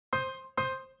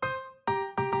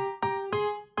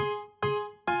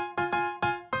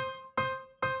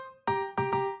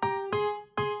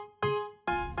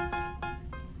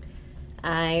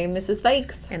I'm Mrs.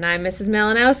 Fikes. And I'm Mrs.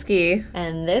 Malinowski.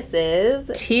 And this is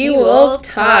T-Wolf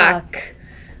Talk.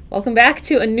 Welcome back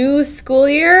to a new school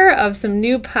year of some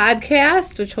new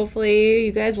podcasts, which hopefully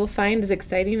you guys will find as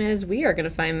exciting as we are going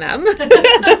to find them.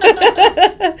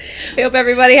 We hope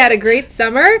everybody had a great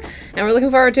summer, and we're looking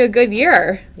forward to a good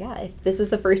year. Yeah, if this is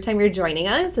the first time you're joining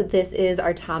us, this is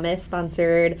our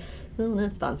Thomas-sponsored, well,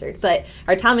 not sponsored, but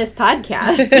our Thomas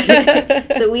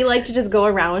podcast. So we like to just go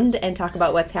around and talk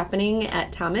about what's happening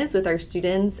at Thomas with our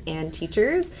students and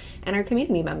teachers and our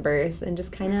community members, and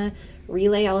just kind of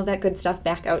relay all of that good stuff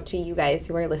back out to you guys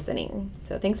who are listening.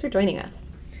 So thanks for joining us.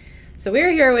 So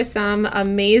we're here with some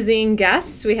amazing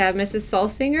guests. We have Mrs.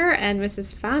 Sulsinger and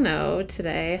Mrs. Fano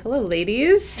today. Hello,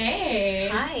 ladies. Hey.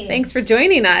 Hi. Thanks for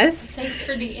joining us. Thanks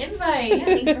for the invite. Yeah,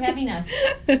 thanks for having us.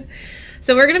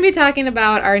 So we're going to be talking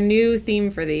about our new theme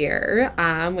for the year,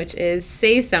 which is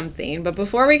Say Something. But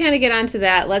before we kind of get onto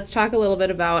that, let's talk a little bit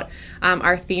about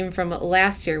our theme from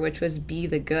last year, which was Be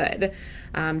the Good.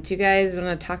 Do you guys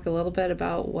want to talk a little bit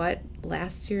about what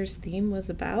last year's theme was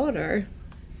about, or?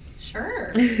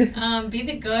 Sure. Be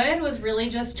the Good was really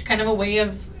just kind of a way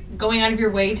of going out of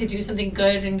your way to do something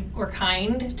good or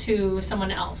kind to someone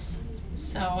else.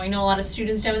 So I know a lot of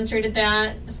students demonstrated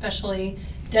that, especially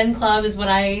Den Club is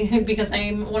because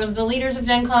I'm one of the leaders of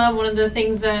Den Club, one of the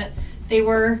things that they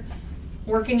were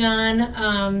working on.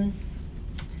 And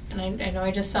I know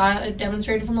I just saw it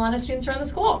demonstrated from a lot of students around the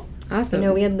school. Awesome. I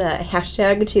know we had the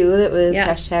hashtag too that was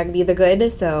Yes. hashtag Be the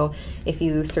Good. So if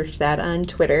you search that on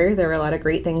Twitter, there were a lot of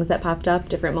great things that popped up,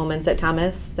 different moments at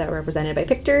Thomas that were represented by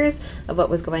pictures of what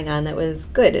was going on that was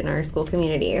good in our school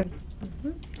community.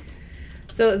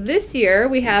 So this year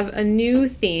we have a new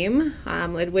theme,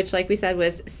 which, like we said,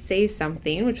 was Say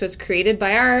Something, which was created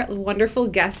by our wonderful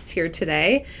guests here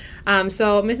today.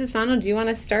 So Mrs. Fano, do you want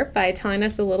to start by telling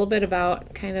us a little bit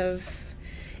about kind of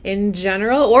in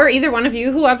general, or either one of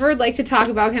you, whoever would like to talk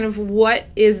about kind of what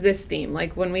is this theme?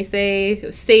 Like when we say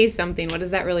something, what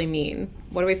does that really mean?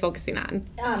 What are we focusing on?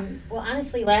 Well,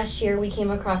 honestly, last year we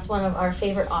came across one of our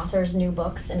favorite authors' new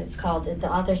books, and the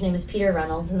author's name is Peter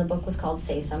Reynolds, and the book was called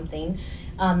Say Something.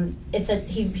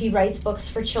 He writes books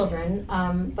for children,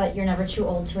 but you're never too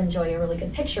old to enjoy a really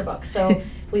good picture book. So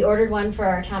we ordered one for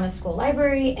our Thomas School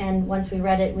Library, and once we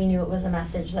read it, we knew it was a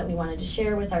message that we wanted to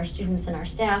share with our students and our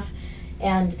staff.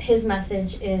 And his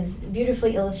message is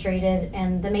beautifully illustrated,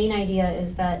 and the main idea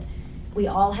is that we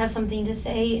all have something to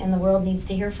say, and the world needs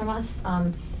to hear from us.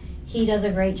 He does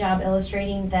a great job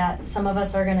illustrating that some of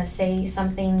us are going to say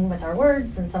something with our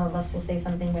words, and some of us will say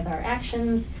something with our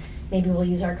actions. Maybe we'll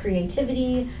use our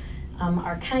creativity,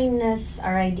 our kindness,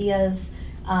 our ideas.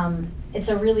 It's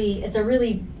a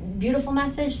really beautiful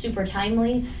message, super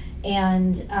timely,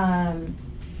 and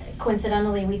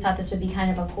coincidentally, we thought this would be kind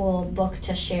of a cool book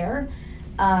to share.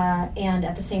 And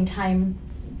at the same time,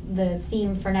 the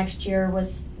theme for next year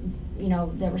was,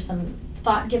 there was some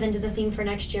thought given to the theme for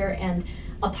next year, and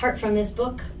apart from this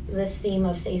book, this theme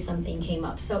of Say Something came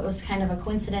up. So it was kind of a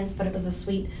coincidence, but it was a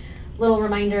sweet little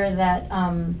reminder that,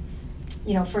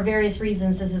 for various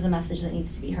reasons, this is a message that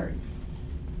needs to be heard.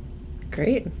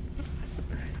 Great.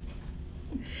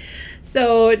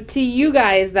 So to you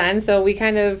guys then,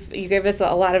 you gave us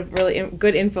a lot of really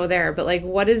good info there, but like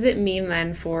what does it mean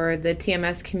then for the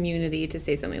TMS community to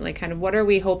say something? Like kind of what are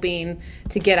we hoping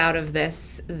to get out of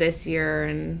this year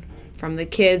and from the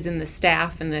kids and the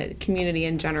staff and the community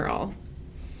in general?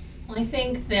 Well, I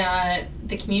think that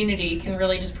the community can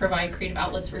really just provide creative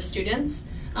outlets for students,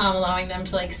 allowing them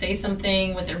to say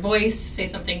something with their voice, say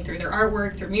something through their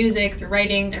artwork, through music, through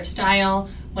writing, their style,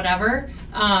 whatever.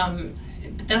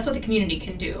 But that's what the community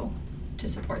can do to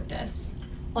support this.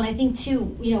 Well, I think too,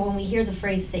 when we hear the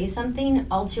phrase "say something,"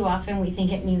 all too often we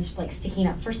think it means sticking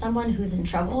up for someone who's in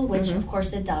trouble, which of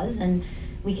course it does, and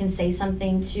we can say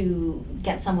something to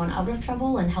get someone out of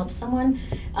trouble and help someone.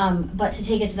 But to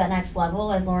take it to that next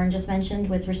level, as Lauren just mentioned,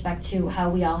 with respect to how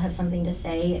we all have something to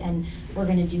say and we're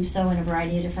going to do so in a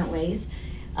variety of different ways,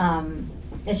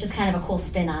 it's just kind of a cool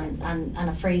spin on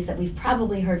a phrase that we've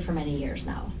probably heard for many years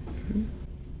now.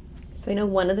 So I know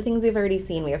one of the things we've already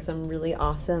seen, we have some really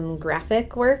awesome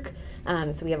graphic work.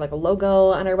 So we have a logo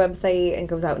on our website and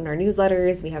goes out in our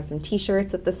newsletters. We have some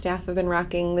t-shirts that the staff have been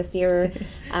rocking this year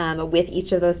with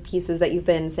each of those pieces that you've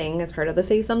been saying as part of the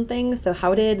Say Something. So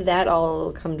how did that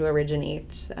all come to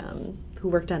originate? Who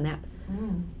worked on that?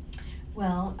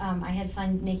 Well, I had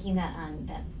fun making that on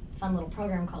that fun little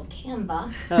program called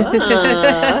Canva.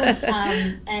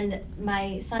 And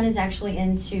my son is actually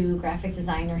into graphic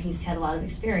design, or he's had a lot of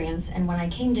experience. And when I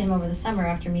came to him over the summer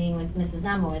after meeting with Mrs.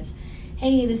 Namowitz,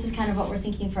 hey, this is kind of what we're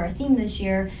thinking for our theme this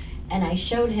year. And I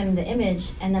showed him the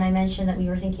image, and then I mentioned that we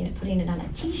were thinking of putting it on a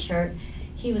t-shirt.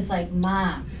 He was like,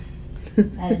 Mom,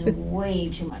 that is way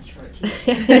too much for a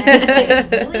t-shirt. And I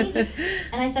was like, really?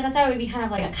 And I said, I thought it would be kind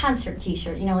of like a concert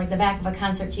t-shirt. You know, like the back of a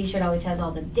concert t-shirt always has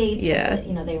all the dates. Yeah. Of the,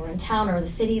 you know, they were in town or the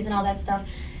cities and all that stuff.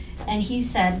 And he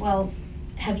said, well,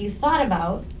 have you thought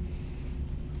about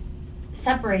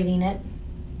separating it?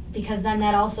 Because then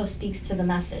that also speaks to the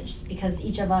message. Because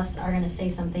each of us are going to say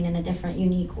something in a different,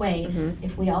 unique way. Mm-hmm.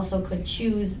 If we also could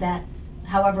choose that,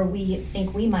 however we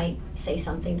think we might say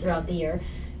something throughout the year,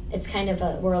 it's kind of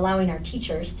we're allowing our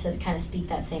teachers to kind of speak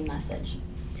that same message.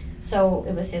 So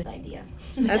it was his idea.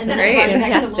 That's and great. Then I brought it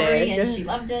back to Fantastic. Lori, and she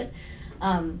loved it.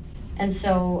 And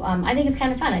so I think it's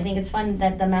kind of fun. I think it's fun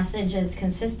that the message is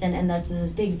consistent and that there's this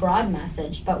big, broad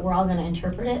message, but we're all going to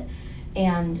interpret it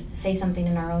and say something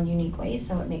in our own unique way.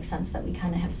 So it makes sense that we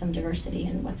kind of have some diversity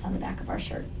in what's on the back of our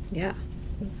shirt. Yeah,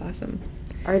 that's awesome.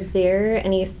 Are there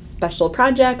any special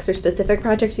projects or specific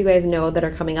projects you guys know that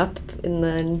are coming up in the,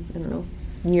 I don't know,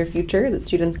 near future that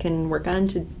students can work on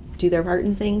to do their part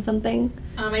in saying something?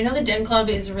 I know the Den Club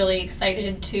is really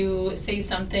excited to say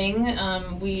something.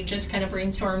 We just kind of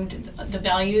brainstormed the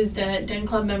values that Den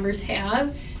Club members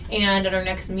have, and at our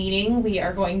next meeting, we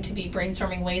are going to be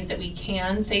brainstorming ways that we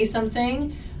can say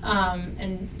something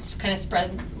and kind of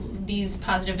spread these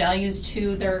positive values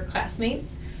to their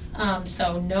classmates.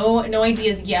 So no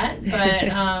ideas yet, but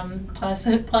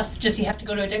plus just you have to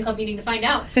go to a Den Club meeting to find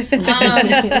out.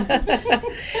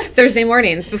 Thursday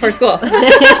mornings before school.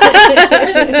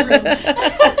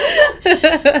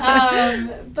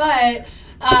 But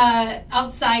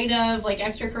outside of like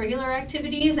extracurricular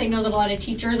activities, I know that a lot of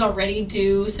teachers already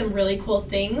do some really cool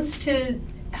things to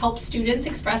help students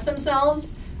express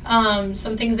themselves.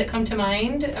 Some things that come to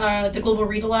mind, the Global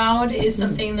Read Aloud is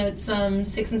something that some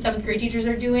 6th and 7th grade teachers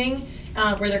are doing,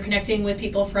 where they're connecting with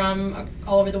people from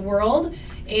all over the world,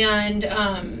 and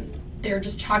they're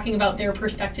just talking about their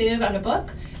perspective on a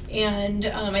book. And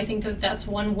I think that that's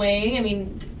one way. I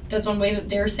mean, that's one way that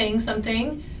they're saying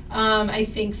something. I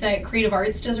think that Creative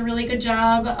Arts does a really good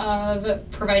job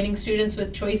of providing students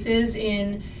with choices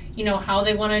in, you know, how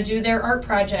they want to do their art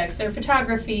projects, their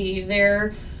photography,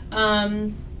 their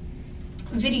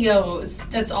videos.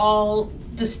 That's all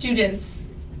the students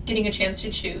getting a chance to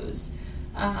choose.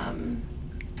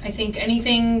 I think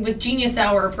anything with Genius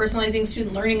Hour, personalizing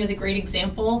student learning, is a great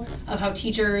example of how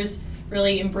teachers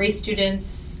really embrace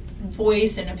students'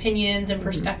 voice and opinions and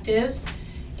perspectives.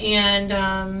 And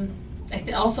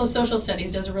also social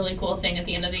studies does a really cool thing at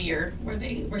the end of the year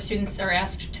where students are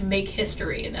asked to make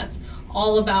history, and that's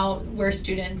all about where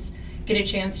students get a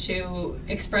chance to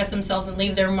express themselves and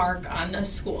leave their mark on the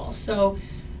school. So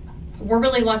we're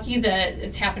really lucky that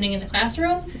it's happening in the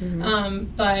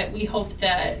classroom, but we hope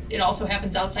that it also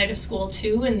happens outside of school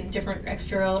too, in different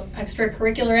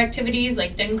extracurricular activities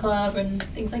like Den Club and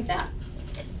things like that.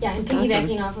 Yeah, and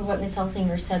piggybacking off of what Ms.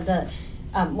 Helsinger said,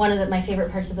 one of my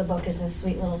favorite parts of the book is this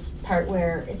sweet little part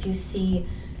where if you see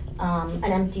an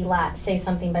empty lot, say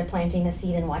something by planting a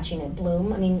seed and watching it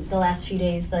bloom. I mean, the last few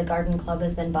days, the garden club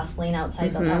has been bustling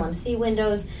outside the LMC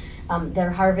windows. They're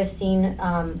harvesting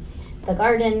the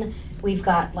garden. We've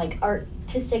got like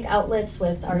artistic outlets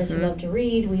with artists who love to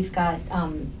read. We've got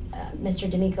Mr.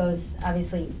 D'Amico's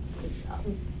obviously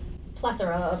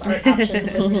plethora of art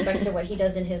options with respect to what he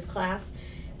does in his class.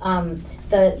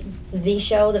 The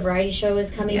V-show, the variety show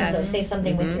is coming, so say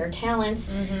something with your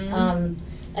talents.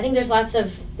 I think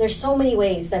there's so many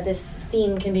ways that this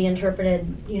theme can be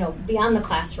interpreted, you know, beyond the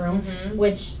classroom,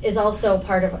 which is also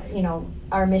part of, you know,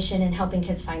 our mission in helping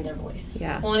kids find their voice.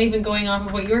 Yeah. Well, and even going off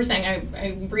of what you were saying,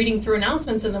 I'm reading through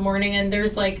announcements in the morning, and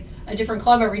there's like a different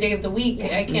club every day of the week.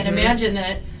 Yeah. I can't imagine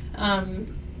that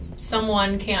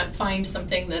someone can't find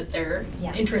something that they're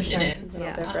interested in. Something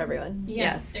out there for everyone.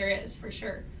 Yes, there is, for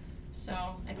sure. So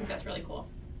I think that's really cool.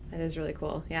 That is really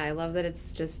cool. Yeah, I love that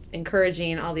it's just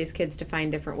encouraging all these kids to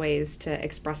find different ways to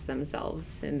express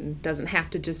themselves, and doesn't have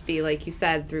to just be, like you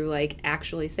said, through like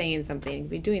actually saying something. It can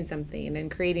be doing something and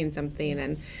creating something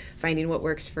and finding what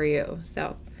works for you.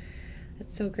 So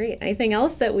that's so great. Anything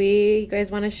else that you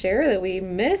guys want to share that we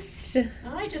missed?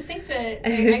 I just think that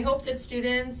I hope that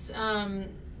students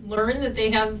learn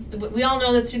that we all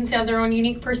know that students have their own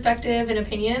unique perspective and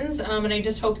opinions, and I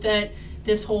just hope that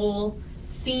this whole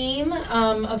theme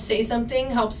of Say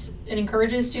Something helps and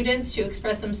encourages students to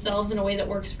express themselves in a way that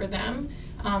works for them,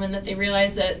 and that they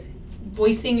realize that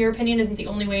voicing your opinion isn't the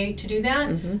only way to do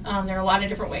that. There are a lot of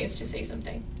different ways to say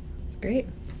something. Great.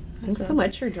 Thanks so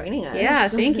much for joining us. Yeah,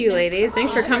 thank you, ladies.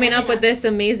 Thanks for Thanks for coming up having with us. this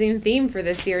amazing theme for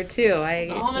this year too. all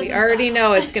We Mrs. already Bob.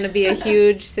 know it's going to be a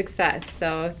huge success.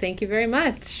 So thank you very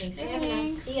much. Thanks for having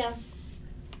us. See ya.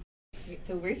 Great.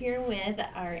 So we're here with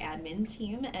our admin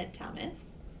team at Thomas.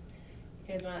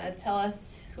 You guys want to tell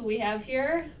us who we have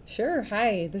here? Sure.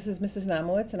 Hi, this is Mrs.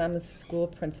 Namowitz, and I'm the school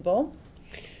principal.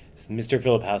 Mr.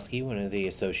 Filipowski, one of the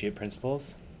associate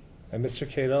principals. And Mr.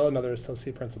 Cato, another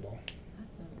associate principal.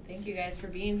 Awesome. Thank you guys for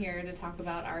being here to talk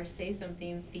about our Say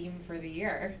Something theme for the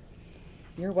year.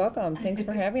 You're welcome. Thanks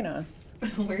for having us.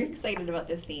 We're excited about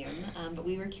this theme, but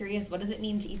we were curious, what does it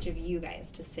mean to each of you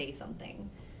guys to say something?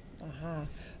 Aha.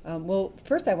 Well,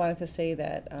 first I wanted to say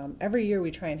that every year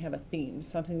we try and have a theme,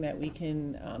 something that we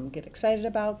can get excited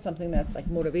about, something that's like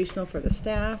motivational for the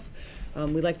staff.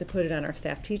 We like to put it on our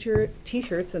staff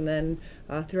t-shirts, and then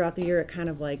throughout the year it kind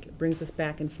of like brings us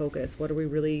back in focus. What are we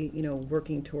really,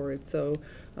 working towards? So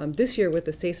this year with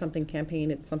the Say Something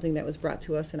campaign, it's something that was brought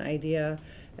to us, an idea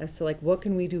as to like what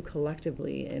can we do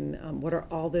collectively, and what are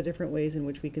all the different ways in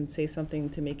which we can say something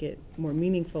to make it more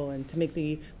meaningful and to make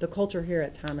the culture here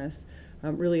at Thomas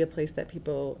really a place that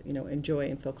people enjoy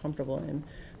and feel comfortable in.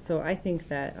 So I think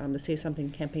that the Say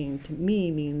Something campaign to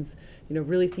me means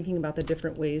really thinking about the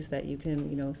different ways that you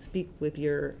can speak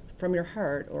from your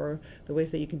heart, or the ways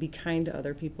that you can be kind to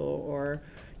other people, or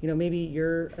maybe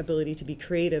your ability to be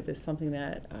creative is something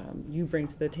that you bring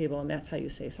to the table, and that's how you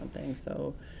say something.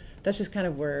 So that's just kind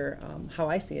of where how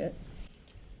I see it.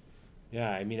 Yeah,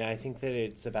 I mean, I think that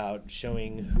it's about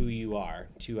showing who you are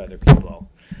to other people,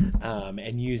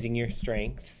 and using your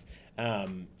strengths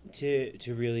to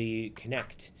really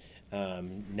connect.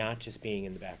 Not just being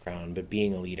in the background, but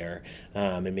being a leader,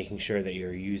 and making sure that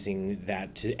you're using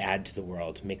that to add to the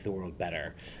world, to make the world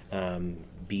better,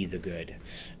 be the good,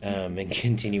 and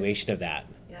continuation of that.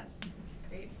 Yes.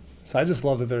 Great. So I just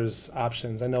love that there's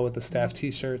options. I know with the staff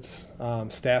t-shirts,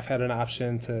 staff had an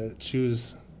option to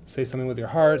choose, say something with your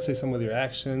heart, say something with your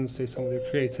actions, say something with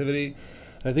your creativity.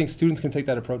 And I think students can take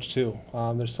that approach too.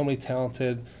 There's so many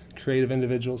talented, creative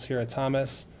individuals here at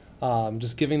Thomas.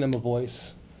 Just giving them a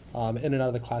voice in and out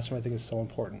of the classroom, I think, is so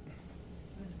important.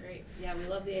 That's great. Yeah, we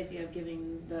love the idea of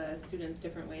giving the students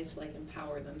different ways to like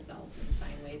empower themselves and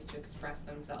find ways to express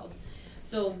themselves.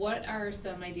 So what are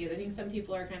some ideas? I think some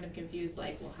people are kind of confused,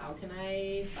 like, well, how can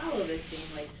I follow this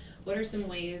theme? Like, what are some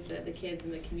ways that the kids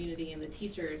in the community and the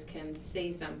teachers can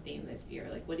say something this year?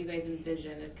 Like, what do you guys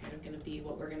envision is kind of going to be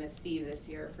what we're going to see this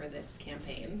year for this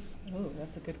campaign? Oh,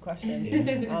 that's a good question.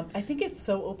 I think it's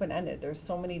so open-ended. There's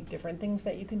so many different things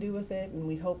that you can do with it, and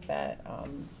we hope that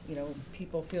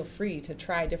people feel free to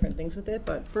try different things with it.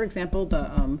 But for example,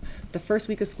 the first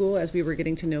week of school, as we were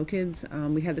getting to know kids,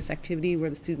 we had this activity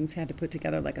where the students had to put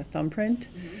together like a thumbprint,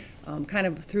 kind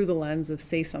of through the lens of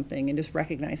Say Something, and just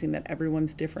recognizing that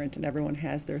everyone's different and everyone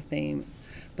has their theme.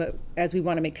 But as we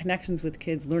want to make connections with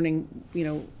kids, learning,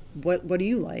 what do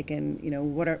you like,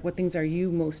 and what things are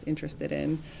you most interested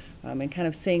in, and kind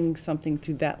of saying something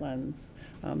through that lens.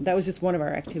 That was just one of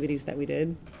our activities that we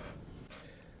did.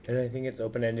 And I think it's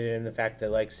open-ended in the fact that,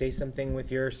 like, say something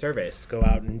with your service. Go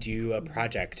out and do a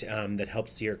project that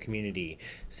helps your community.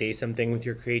 Say something with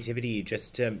your creativity,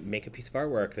 just to make a piece of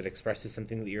artwork that expresses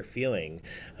something that you're feeling.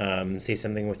 Say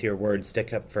something with your words.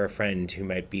 Stick up for a friend who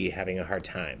might be having a hard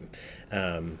time.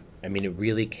 I mean, it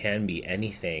really can be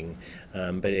anything,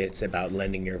 but it's about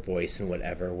lending your voice in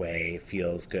whatever way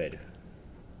feels good.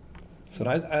 So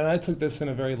I took this in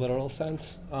a very literal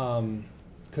sense,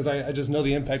 because I just know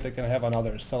the impact it can have on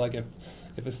others. So like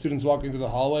if a student's walking through the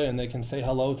hallway and they can say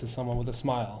hello to someone with a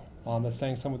smile, that's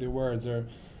saying something with your words, or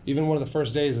even one of the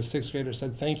first days a sixth grader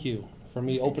said thank you for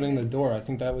me opening the door. I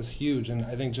think that was huge, and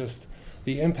I think just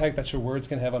the impact that your words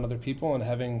can have on other people and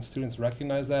having students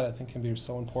recognize that, I think, can be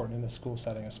so important in a school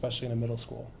setting, especially in a middle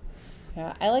school.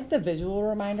 Yeah, I like the visual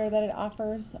reminder that it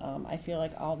offers. I feel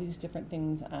like all these different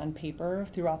things on paper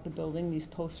throughout the building, these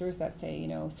posters that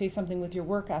say, say something with your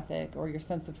work ethic or your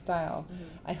sense of style.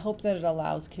 I hope that it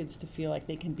allows kids to feel like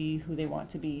they can be who they want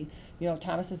to be.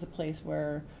 Thomas is a place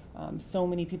where so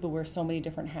many people wear so many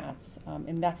different hats,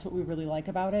 and that's what we really like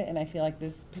about it. And I feel like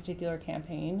this particular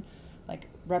campaign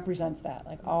represents that,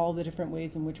 all the different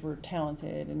ways in which we're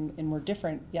talented and we're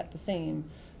different yet the same.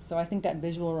 So I think that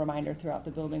visual reminder throughout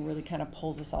the building really kind of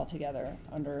pulls us all together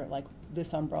under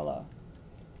this umbrella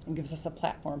and gives us a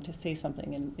platform to say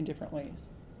something in different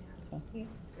ways. So. Great.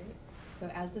 So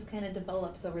as this kind of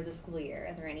develops over the school year,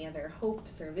 are there any other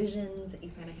hopes or visions that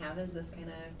you kind of have as this kind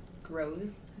of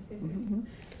grows? Mm-hmm.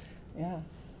 Yeah.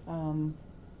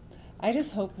 I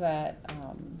just hope that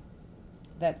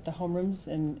that the homerooms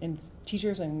and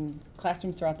teachers and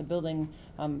classrooms throughout the building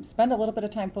spend a little bit of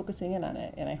time focusing in on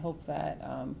it. And I hope that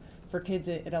for kids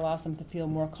it allows them to feel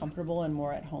more comfortable and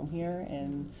more at home here,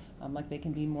 and like they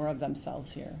can be more of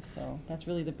themselves here. So that's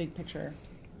really the big picture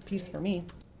piece for me.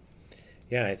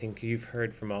 Yeah, I think you've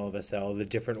heard from all of us all the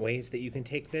different ways that you can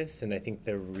take this, and I think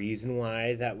the reason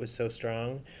why that was so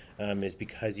strong is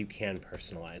because you can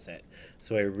personalize it.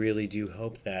 So I really do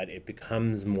hope that it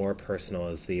becomes more personal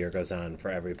as the year goes on for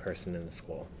every person in the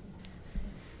school.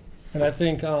 And I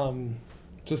think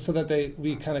just so that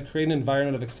we kind of create an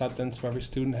environment of acceptance where every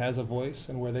student has a voice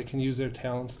and where they can use their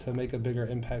talents to make a bigger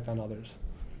impact on others.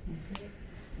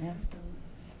 Yeah.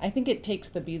 I think it takes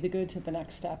the Be the Good to the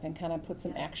next step and kind of put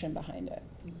some action behind it.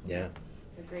 Yeah.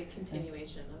 It's a great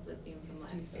continuation of the theme from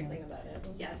last year. Something about it.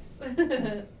 Yes.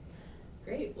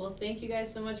 Great. Well, thank you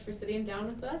guys so much for sitting down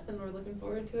with us, and we're looking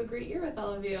forward to a great year with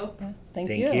all of you. Yeah. Thank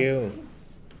Thank you. you.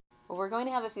 Well, we're going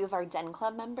to have a few of our Den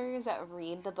Club members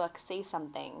read the book Say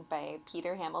Something by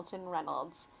Peter Hamilton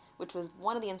Reynolds, which was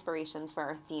one of the inspirations for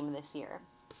our theme this year.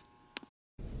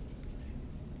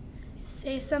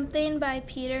 Say Something by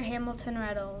Peter Hamilton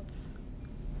Reynolds.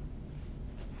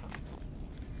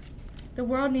 The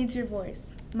world needs your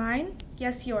voice. Mine?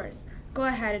 Yes, yours. Go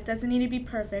ahead, it doesn't need to be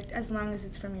perfect as long as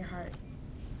it's from your heart.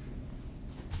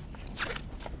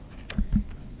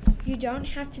 You don't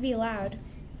have to be loud.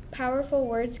 Powerful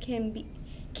words can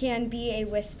be a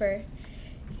whisper.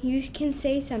 You can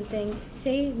say something,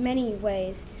 say many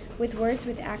ways, with words,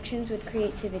 with actions, with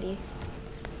creativity.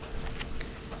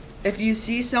 If you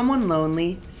see someone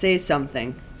lonely, say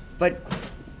something, but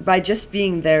by just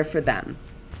being there for them.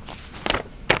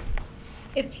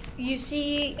 If you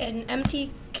see an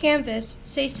empty canvas,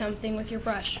 say something with your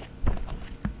brush.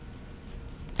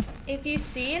 If you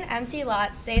see an empty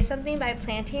lot, say something by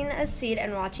planting a seed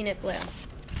and watching it bloom.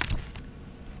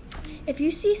 If you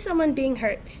see someone being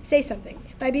hurt, say something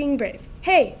by being brave.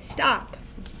 Hey, stop!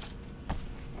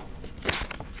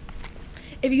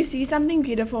 If you see something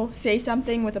beautiful, say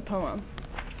something with a poem.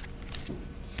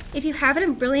 If you have a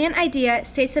brilliant idea,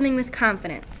 say something with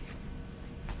confidence.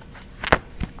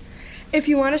 If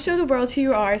you want to show the world who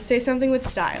you are, say something with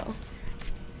style.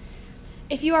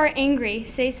 If you are angry,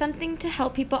 say something to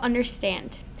help people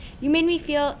understand. You made me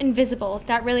feel invisible.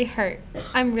 That really hurt.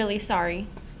 I'm really sorry.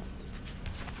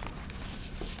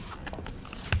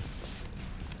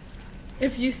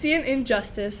 If you see an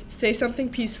injustice, say something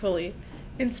peacefully.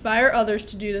 Inspire others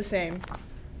to do the same.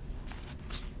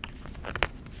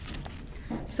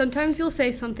 Sometimes you'll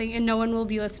say something and no one will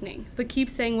be listening, but keep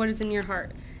saying what is in your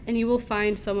heart, and you will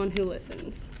find someone who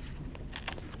listens.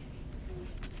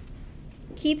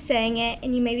 Keep saying it,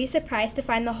 and you may be surprised to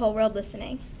find the whole world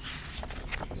listening.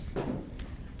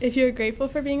 If you're grateful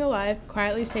for being alive,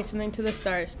 quietly say something to the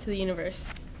stars, to the universe.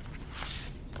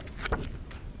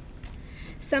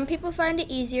 Some people find it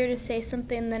easier to say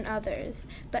something than others,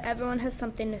 but everyone has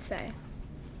something to say.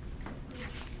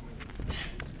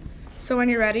 So when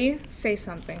you're ready, say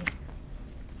something.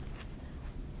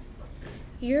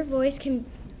 Your voice can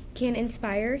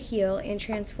inspire, heal, and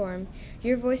transform.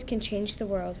 Your voice can change the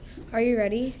world. Are you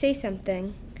ready? Say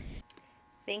something.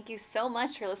 Thank you so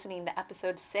much for listening to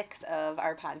episode 6 of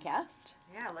our podcast.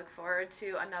 Yeah, look forward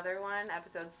to another one,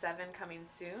 episode 7 coming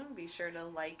soon. Be sure to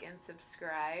like and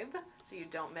subscribe so you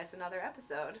don't miss another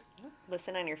episode.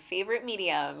 Listen on your favorite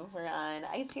medium. We're on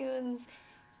iTunes,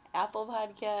 Apple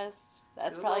Podcasts.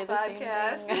 That's Google probably the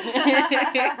Podcast.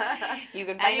 same thing. You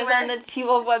can find us on the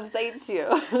T-Wolf website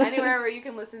too. Anywhere where you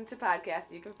can listen to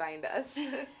podcasts, you can find us.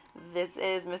 This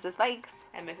is Mrs. Fikes.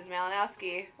 And Mrs.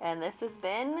 Malinowski. And this has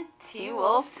been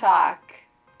T-Wolf Talk.